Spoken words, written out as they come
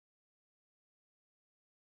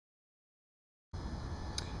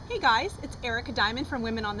Hey guys, it's Erica Diamond from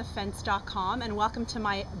WomenOnTheFence.com and welcome to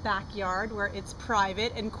my backyard where it's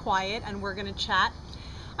private and quiet and we're going to chat.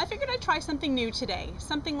 I figured I'd try something new today,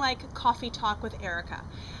 something like Coffee Talk with Erica.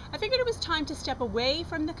 I figured it was time to step away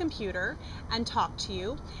from the computer and talk to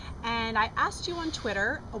you, and I asked you on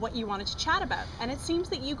Twitter what you wanted to chat about, and it seems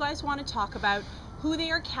that you guys want to talk about who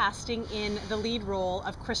they are casting in the lead role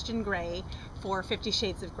of Christian Grey for 50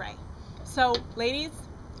 Shades of Grey. So ladies,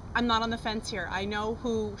 I'm not on the fence here. I know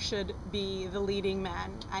who should be the leading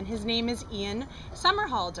man, and his name is Ian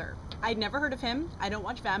Somerhalder. I'd never heard of him. I don't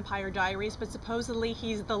watch Vampire Diaries, but supposedly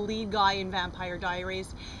he's the lead guy in Vampire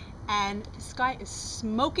Diaries, and this guy is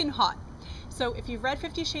smoking hot. So if you've read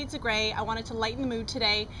 50 Shades of Grey, I wanted to lighten the mood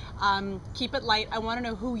today. Keep it light. I want to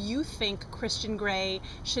know who you think Christian Grey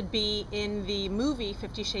should be in the movie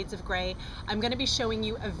 50 Shades of Grey. I'm going to be showing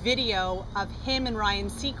you a video of him and Ryan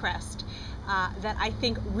Seacrest that I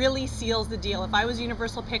think really seals the deal. If I was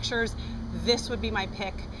Universal Pictures, this would be my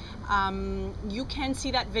pick. You can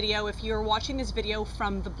see that video if you're watching this video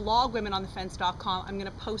from the blog WomenOnTheFence.com. I'm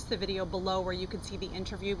going to post the video below where you can see the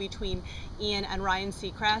interview between Ian and Ryan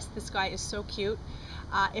Seacrest. This guy is so cute.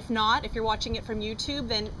 If not, if you're watching it from YouTube,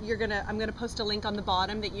 then I'm gonna post a link on the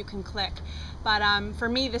bottom that you can click. But for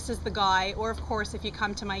me, this is the guy. Or of course, if you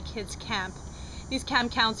come to my kids' camp. These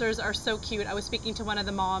camp counselors are so cute. I was speaking to one of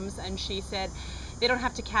the moms and she said they don't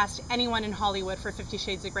have to cast anyone in Hollywood for 50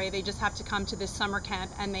 Shades of Grey. They just have to come to this summer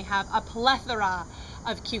camp and they have a plethora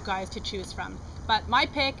of cute guys to choose from. But my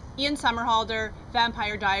pick, Ian Somerhalder,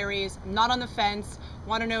 Vampire Diaries. I'm not on the fence.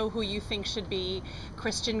 Want to know who you think should be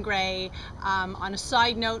Christian Grey. On a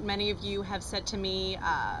side note, many of you have said to me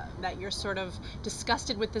that you're sort of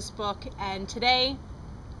disgusted with this book, and today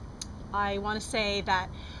I want to say that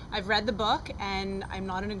I've read the book and I'm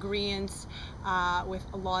not in agreement with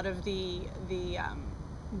a lot of the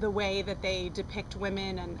way that they depict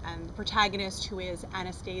women and the protagonist, who is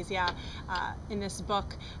Anastasia, in this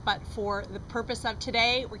book. But for the purpose of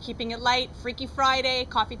today, we're keeping it light. Freaky Friday,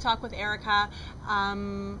 Coffee Talk with Erica.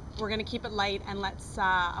 We're going to keep it light, and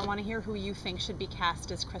I want to hear who you think should be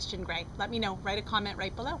cast as Christian Grey. Let me know. Write a comment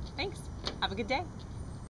right below. Thanks. Have a good day.